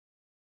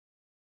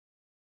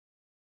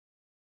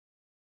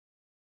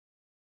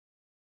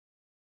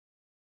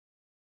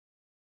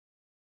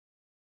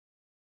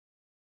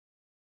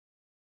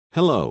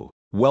Hello,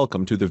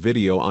 welcome to the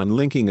video on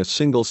linking a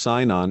single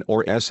sign-on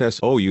or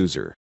SSO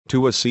user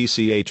to a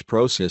CCH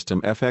ProSystem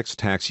FX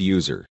Tax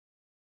user.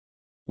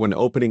 When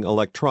opening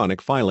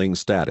electronic filing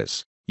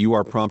status, you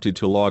are prompted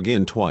to log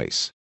in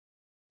twice.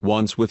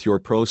 Once with your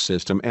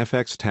ProSystem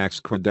FX Tax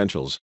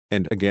credentials,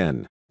 and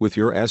again, with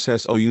your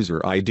SSO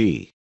user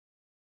ID.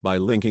 By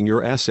linking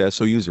your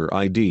SSO user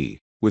ID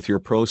with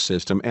your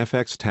ProSystem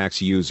FX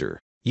Tax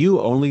user,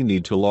 you only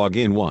need to log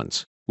in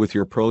once with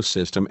your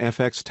ProSystem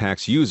FX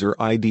Tax user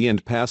ID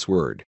and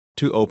password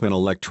to open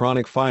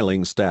electronic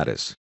filing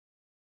status.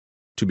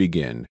 To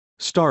begin,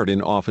 start in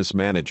Office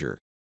Manager.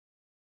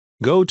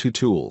 Go to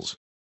Tools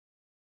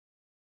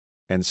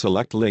and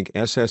select Link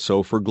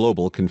SSO for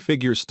Global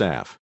Configure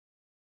Staff.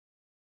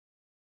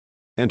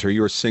 Enter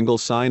your single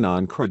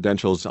sign-on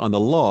credentials on the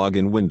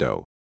Login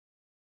window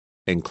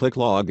and click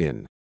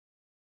Login.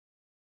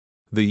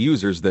 The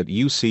users that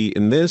you see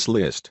in this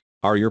list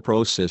are your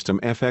ProSystem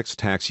FX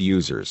Tax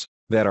users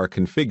that are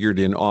configured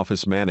in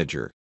Office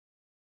Manager.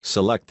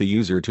 Select the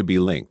user to be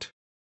linked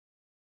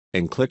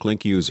and click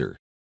Link User.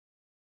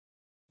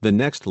 The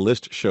next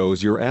list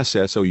shows your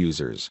SSO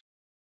users.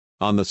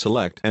 On the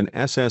Select an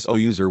SSO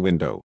User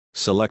window,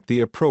 select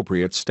the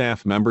appropriate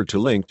staff member to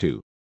link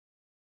to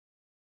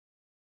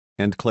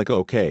and click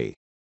OK.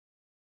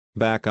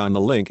 Back on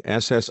the Link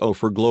SSO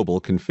for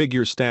Global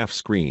Configure Staff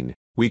screen,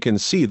 we can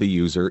see the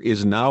user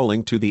is now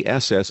linked to the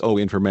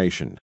SSO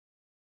information.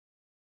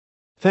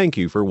 Thank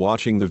you for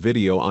watching the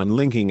video on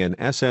linking an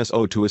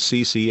SSO to a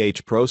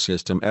CCH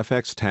ProSystem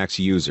FX Tax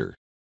user.